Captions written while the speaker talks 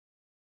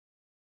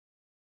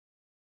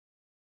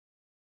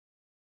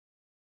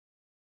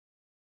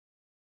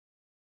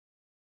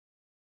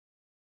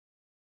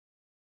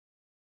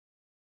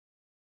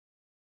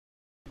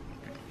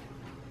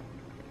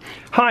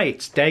Hi,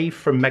 it's Dave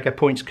from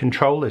MegaPoints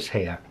Controllers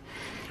here.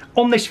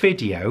 On this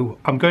video,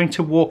 I'm going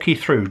to walk you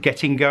through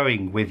getting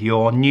going with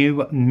your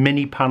new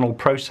MiniPanel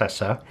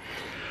processor,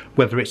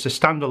 whether it's a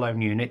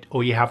standalone unit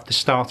or you have the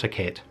starter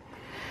kit.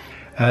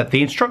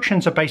 The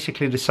instructions are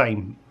basically the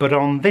same, but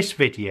on this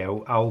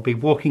video, I'll be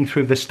walking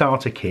through the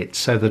starter kit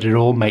so that it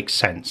all makes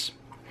sense.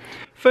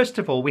 First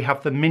of all, we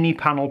have the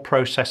MiniPanel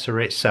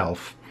processor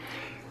itself.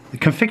 The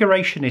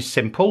configuration is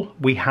simple.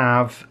 We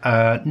have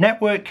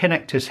network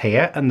connectors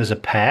here, and there's a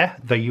pair,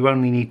 though you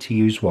only need to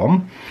use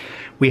one.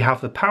 We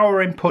have the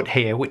power input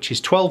here, which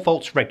is 12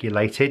 volts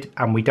regulated,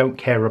 and we don't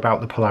care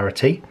about the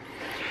polarity.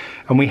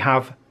 And we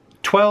have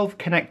 12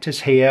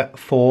 connectors here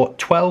for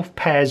 12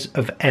 pairs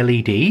of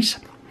LEDs.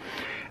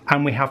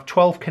 And we have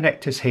 12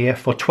 connectors here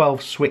for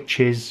 12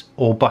 switches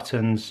or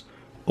buttons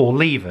or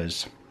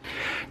levers.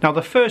 Now,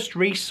 the first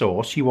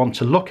resource you want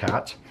to look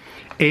at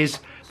is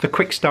the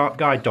quick start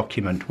guide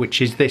document,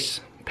 which is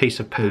this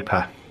piece of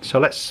paper. So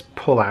let's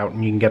pull out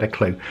and you can get a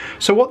clue.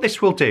 So what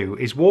this will do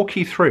is walk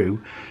you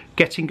through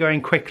getting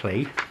going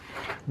quickly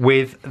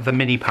with the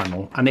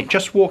MiniPanel, and it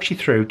just walks you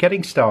through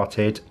getting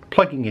started,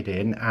 plugging it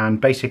in,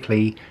 and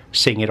basically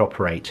seeing it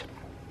operate.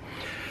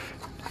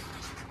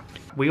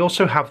 We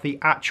also have the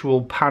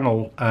actual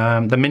panel,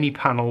 the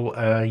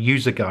MiniPanel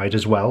user guide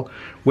as well,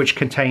 which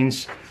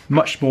contains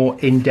much more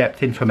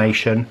in-depth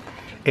information.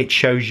 It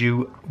shows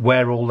you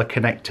where all the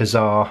connectors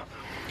are,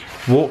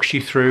 walks you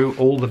through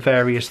all the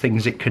various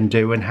things it can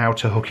do and how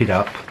to hook it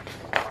up,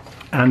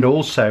 and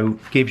also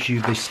gives you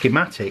the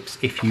schematics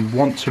if you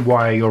want to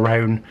wire your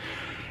own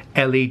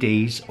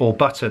LEDs or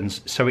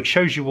buttons. So it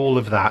shows you all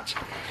of that,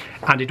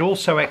 and it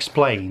also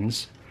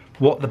explains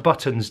what the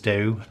buttons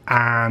do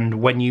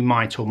and when you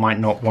might or might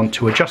not want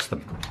to adjust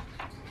them.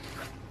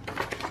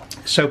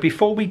 So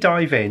before we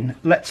dive in,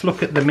 let's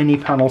look at the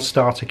MiniPanel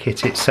starter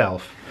kit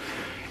itself.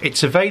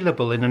 It's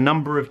available in a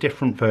number of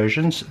different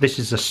versions. This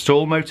is a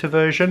stall motor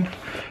version,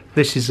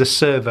 this is a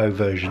servo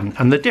version,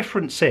 and the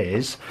difference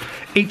is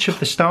each of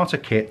the starter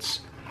kits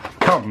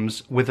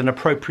comes with an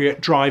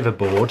appropriate driver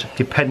board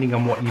depending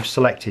on what you've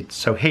selected.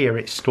 So here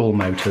it's stall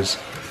motors,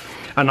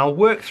 and I'll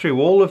work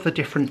through all of the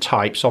different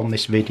types on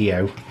this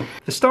video.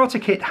 The starter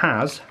kit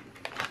has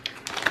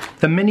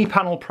the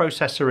MiniPanel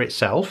processor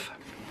itself.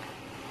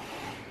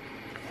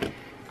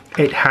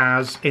 It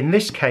has, in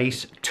this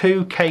case,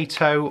 2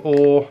 Kato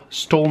or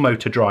stall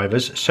motor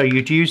drivers, so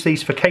you'd use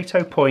these for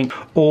Kato point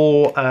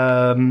or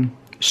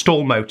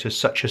stall motors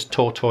such as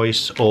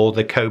Tortoise or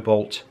the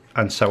Cobalt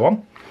and so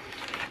on.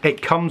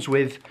 It comes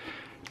with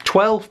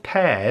 12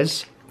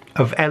 pairs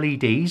of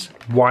LEDs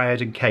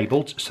wired and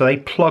cabled, so they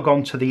plug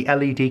onto the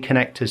LED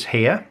connectors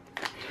here,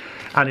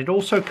 and it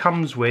also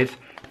comes with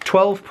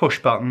 12 push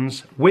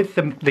buttons with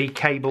the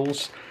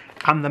cables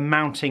and the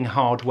mounting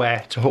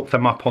hardware to hook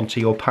them up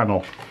onto your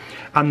panel.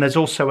 And there's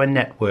also a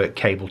network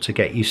cable to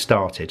get you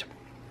started.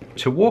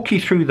 To walk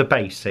you through the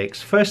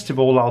basics, first of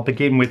all, I'll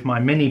begin with my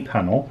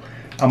MiniPanel,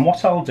 and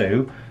what I'll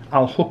do,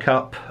 I'll hook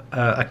up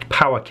a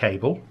power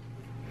cable.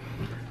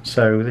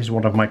 So this is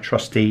one of my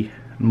trusty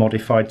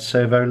modified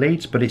servo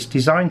leads, but it's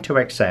designed to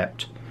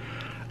accept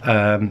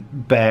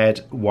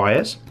bared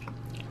wires,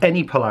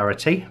 any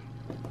polarity.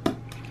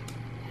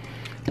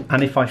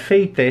 And if I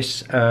feed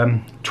this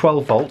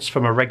 12 volts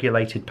from a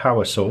regulated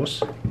power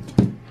source,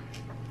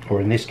 or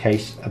in this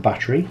case a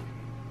battery,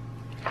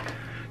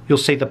 you'll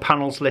see the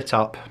panel's lit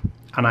up,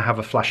 and I have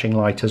a flashing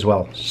light as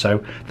well.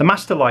 So the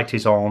master light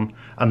is on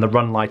and the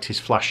run light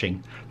is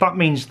flashing. That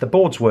means the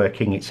board's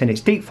working, it's in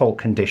its default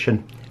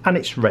condition, and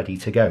it's ready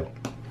to go.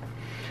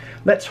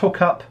 Let's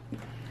hook up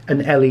an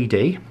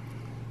LED.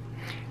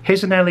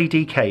 Here's an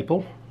LED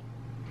cable.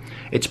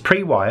 It's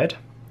pre-wired.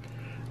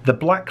 The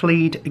black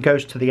lead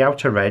goes to the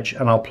outer edge,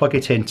 and I'll plug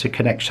it into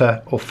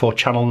connector or for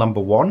channel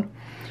number 1.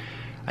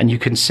 And you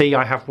can see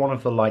I have one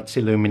of the lights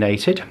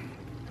illuminated.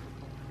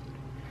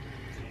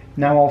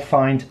 Now I'll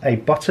find a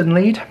button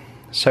lead.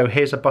 So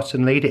here's a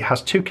button lead. It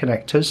has 2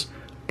 connectors,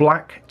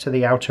 black to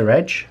the outer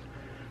edge,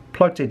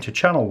 plugged into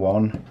channel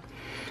 1.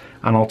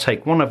 And I'll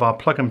take one of our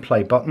plug and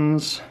play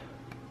buttons,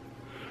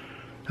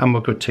 and we're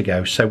good to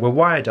go. So we're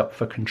wired up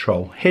for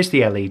control. Here's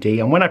the LED,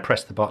 and when I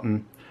press the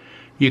button,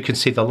 you can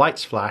see the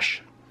lights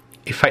flash,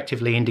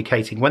 effectively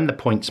indicating when the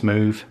points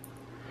move,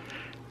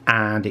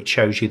 and it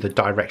shows you the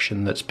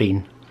direction that's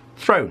been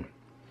thrown.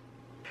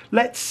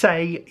 Let's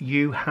say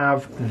you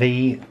have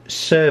the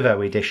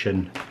Servo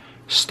Edition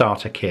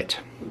starter kit.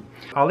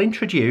 I'll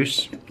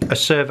introduce a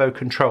Servo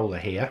Controller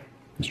here.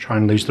 Let's try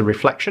and lose the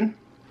reflection.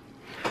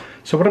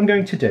 So what I'm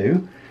going to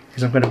do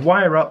is I'm going to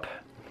wire up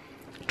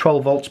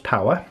 12 volts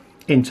power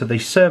into the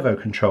Servo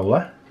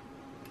Controller.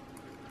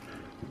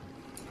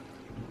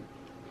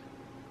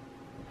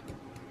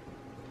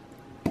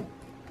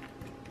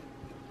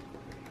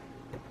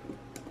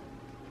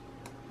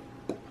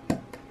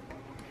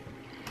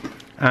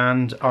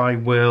 And I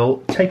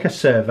will take a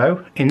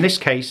servo. In this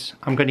case,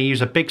 I'm going to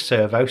use a big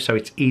servo so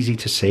it's easy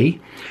to see.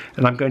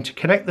 And I'm going to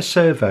connect the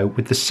servo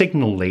with the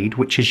signal lead,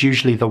 which is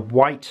usually the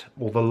white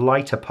or the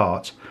lighter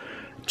part,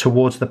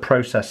 towards the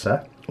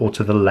processor or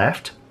to the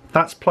left.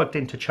 That's plugged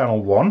into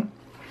channel 1.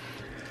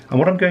 And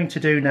what I'm going to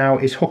do now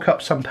is hook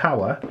up some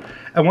power.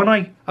 And when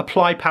I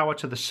apply power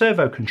to the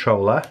servo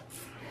controller,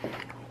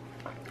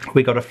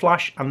 we got a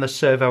flash and the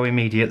servo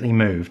immediately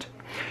moved.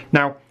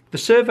 Now, the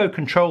servo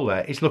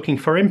controller is looking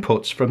for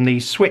inputs from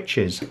these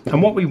switches.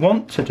 And what we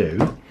want to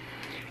do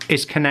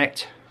is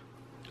connect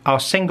our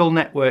single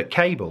network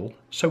cable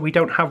so we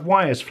don't have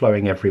wires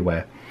flowing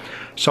everywhere.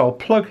 So I'll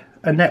plug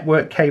a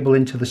network cable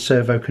into the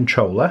servo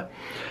controller.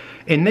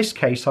 In this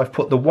case, I've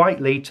put the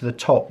white lead to the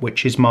top,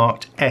 which is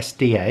marked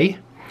SDA.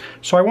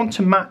 So I want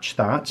to match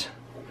that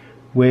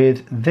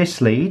with this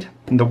lead,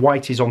 and the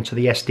white is onto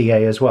the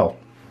SDA as well.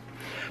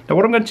 Now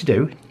what I'm going to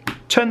do,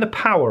 turn the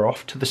power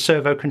off to the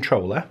servo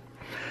controller,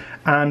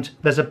 and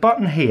there's a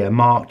button here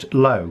marked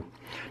low.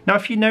 Now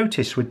if you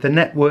notice with the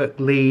network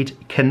lead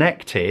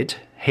connected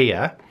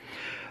here,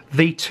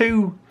 the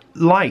two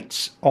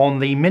lights on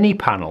the mini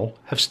panel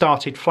have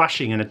started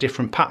flashing in a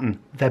different pattern.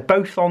 They're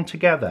both on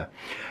together,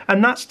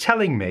 and that's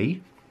telling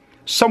me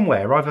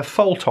somewhere I've a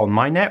fault on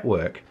my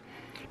network.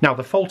 Now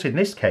the fault in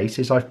this case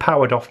is I've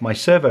powered off my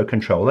servo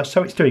controller,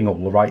 so it's doing all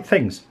the right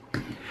things.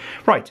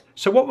 Right,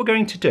 so what we're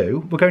going to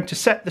do, we're going to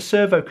set the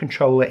servo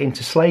controller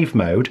into slave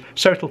mode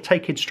so it'll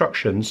take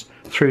instructions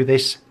through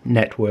this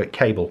network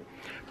cable.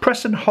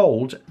 Press and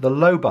hold the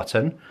low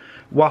button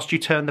whilst you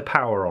turn the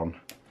power on.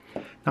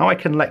 Now I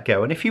can let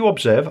go, and if you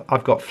observe,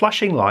 I've got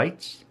flashing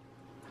lights,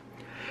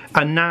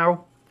 and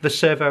now the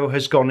servo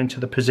has gone into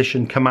the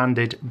position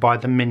commanded by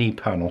the mini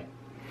panel.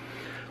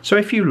 So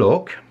if you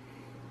look,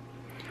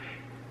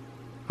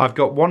 I've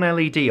got one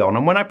LED on,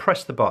 and when I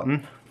press the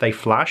button they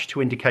flash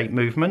to indicate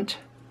movement,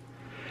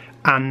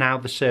 and now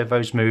the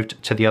servo's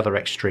moved to the other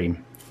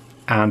extreme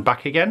and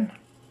back again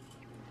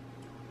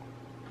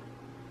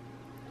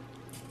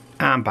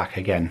and back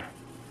again,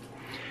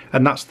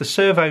 and that's the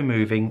servo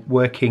moving,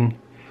 working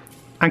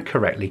and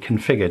correctly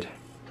configured.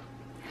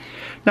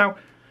 Now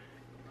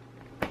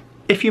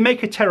if you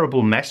make a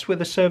terrible mess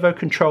with a servo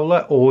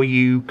controller, or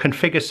you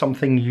configure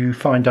something you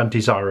find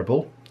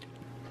undesirable,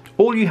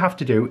 all you have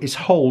to do is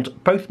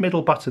hold both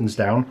middle buttons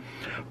down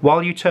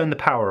while you turn the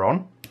power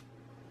on,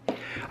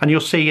 and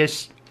you'll see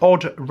this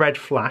odd red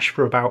flash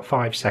for about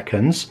 5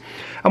 seconds.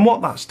 And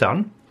what that's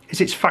done is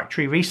it's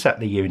factory reset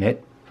the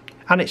unit,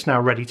 and it's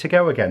now ready to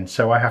go again.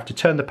 So I have to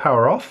turn the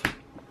power off,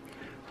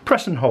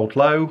 press and hold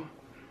low,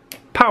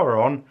 power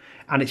on,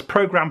 and it's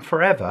programmed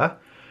forever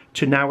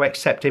to now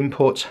accept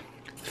input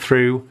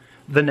through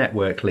the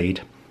network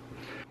lead.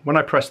 When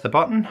I press the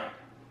button,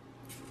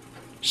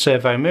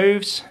 servo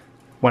moves.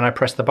 When I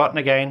press the button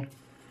again,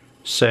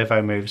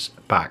 servo moves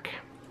back.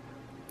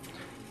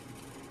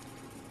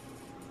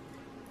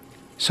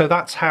 So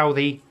that's how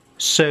the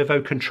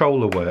servo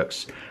controller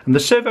works. And the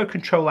servo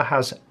controller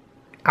has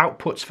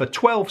outputs for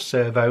 12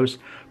 servos,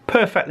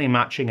 perfectly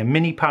matching a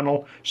mini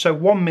panel, so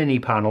one mini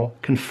panel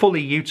can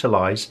fully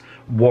utilize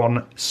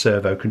one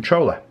servo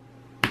controller.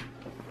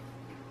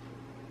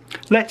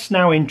 Let's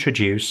now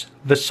introduce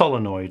the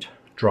solenoid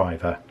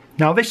driver.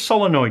 Now this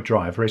solenoid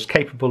driver is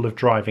capable of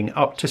driving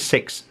up to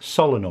 6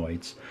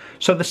 solenoids.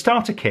 So the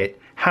starter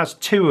kit has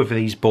 2 of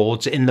these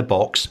boards in the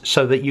box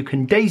so that you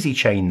can daisy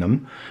chain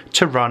them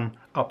to run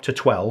up to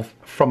 12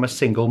 from a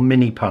single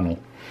mini panel.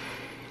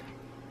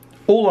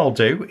 All I'll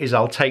do is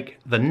I'll take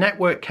the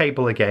network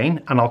cable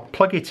again and I'll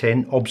plug it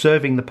in,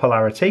 observing the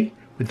polarity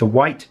with the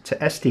white to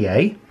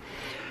SDA,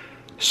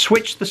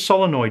 switch the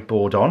solenoid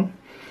board on,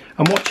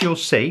 and what you'll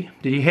see,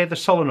 did you hear the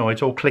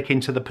solenoids all click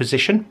into the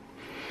position?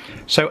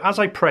 So as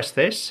I press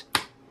this,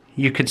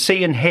 you can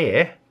see and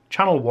hear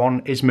channel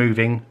 1 is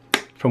moving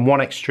from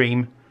one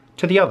extreme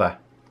to the other.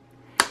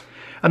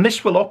 And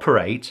this will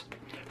operate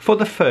for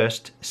the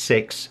first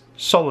 6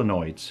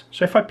 solenoids.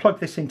 So if I plug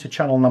this into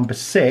channel number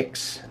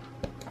 6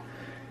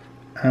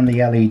 and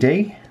the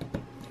LED,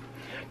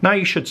 now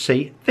you should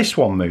see this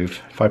one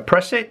move. If I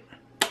press it,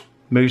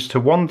 moves to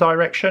one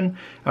direction,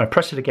 and I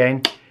press it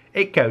again,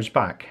 it goes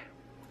back.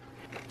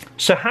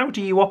 So how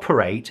do you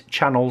operate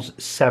channels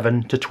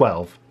 7 to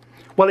 12?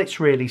 Well, it's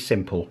really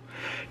simple.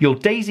 You'll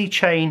daisy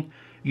chain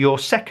your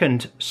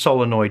second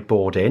solenoid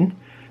board in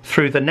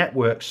through the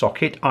network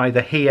socket,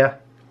 either here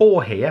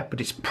or here, but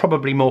it's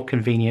probably more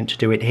convenient to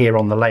do it here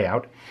on the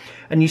layout.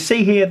 And you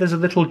see here there's a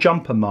little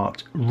jumper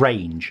marked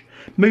range.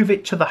 Move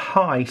it to the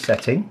high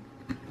setting,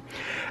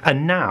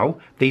 and now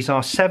these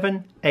are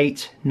 7,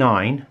 8,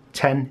 9,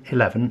 10,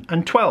 11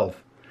 and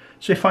 12.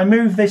 So if I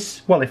move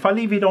this, well, if I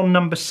leave it on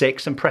number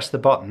 6 and press the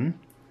button,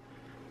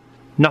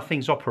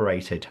 nothing's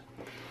operated.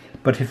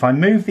 But if I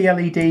move the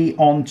LED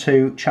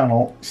onto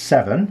channel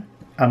 7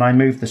 and I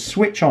move the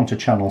switch onto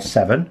channel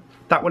 7,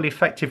 that will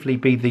effectively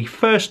be the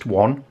first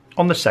one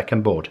on the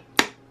second board.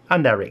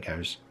 And there it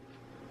goes,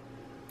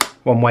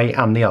 one way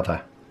and the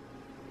other.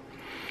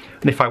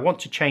 And if I want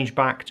to change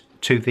back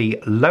to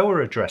the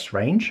lower address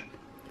range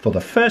for the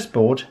first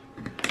board,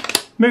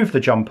 move the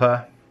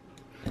jumper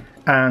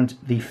and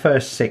the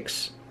first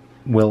 6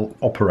 will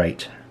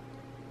operate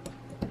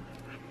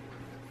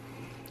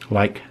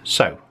like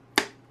so.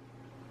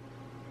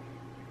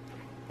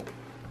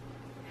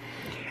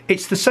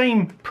 It's the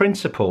same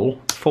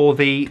principle for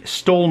the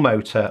stall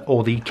motor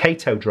or the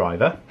Kato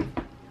Driver.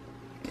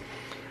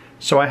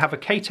 So I have a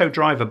Kato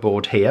Driver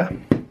board here.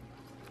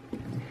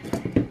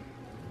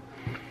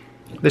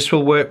 This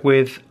will work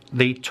with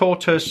the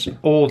Tortoise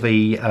or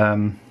the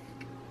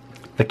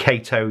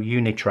Kato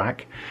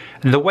Unitrack.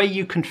 And the way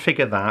you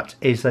configure that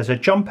is there's a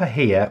jumper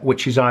here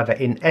which is either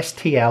in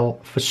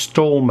STL for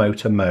stall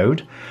motor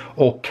mode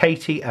or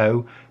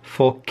KTO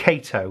for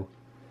Kato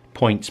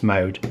points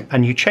mode,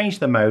 and you change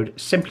the mode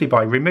simply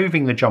by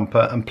removing the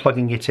jumper and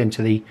plugging it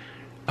into the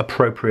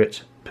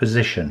appropriate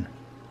position.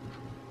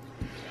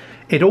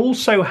 It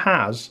also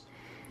has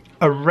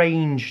a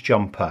range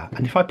jumper,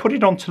 and if I put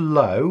it onto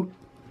low,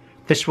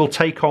 this will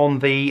take on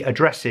the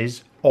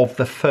addresses of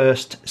the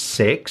first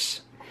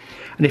 6,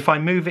 and if I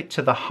move it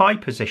to the high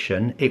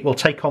position, it will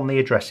take on the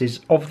addresses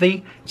of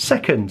the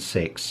second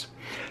 6.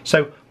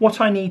 So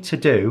what I need to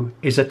do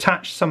is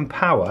attach some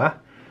power,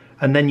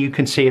 and then you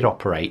can see it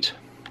operate.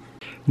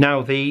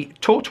 Now the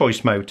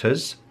Tortoise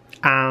motors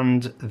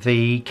and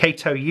the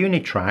Kato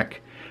Unitrack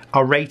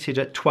are rated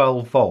at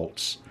 12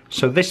 volts.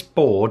 So this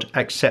board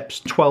accepts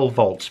 12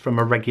 volts from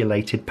a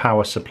regulated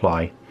power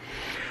supply.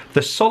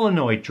 The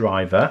Solenoid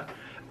Driver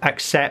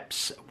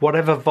accepts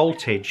whatever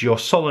voltage your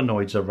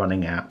solenoids are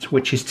running at,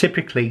 which is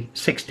typically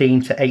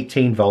 16 to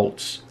 18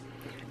 volts,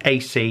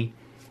 AC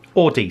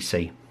or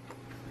DC.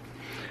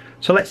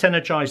 So let's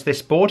energize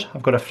this board.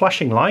 I've got a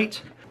flashing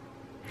light.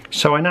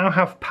 So I now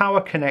have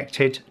power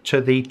connected to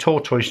the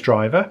Tortoise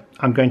Driver.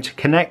 I'm going to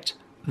connect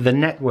the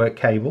network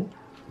cable,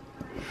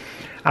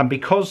 and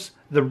because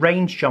the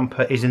range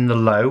jumper is in the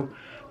low,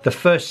 the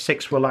first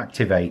 6 will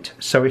activate.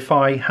 So if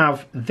I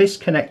have this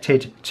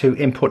connected to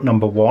input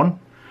number 1,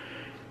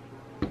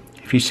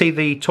 if you see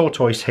the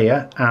Tortoise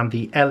here and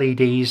the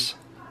LEDs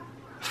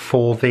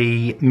for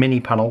the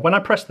MiniPanel, when I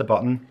press the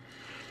button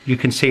you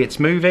can see it's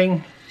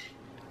moving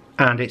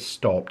and it's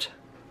stopped.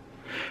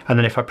 And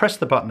then if I press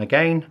the button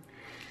again,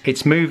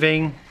 it's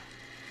moving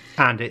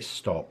and it's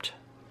stopped.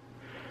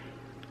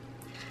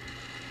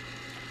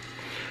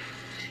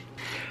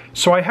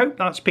 So I hope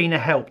that's been a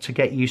help to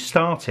get you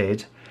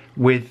started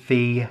with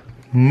the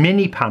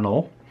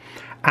MiniPanel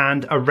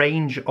and a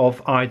range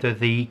of either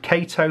the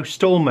Kato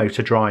stall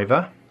motor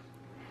driver,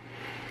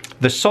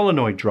 the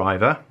Solenoid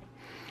Driver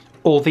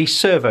or the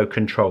Servo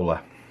Controller.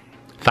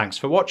 Thanks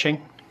for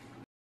watching.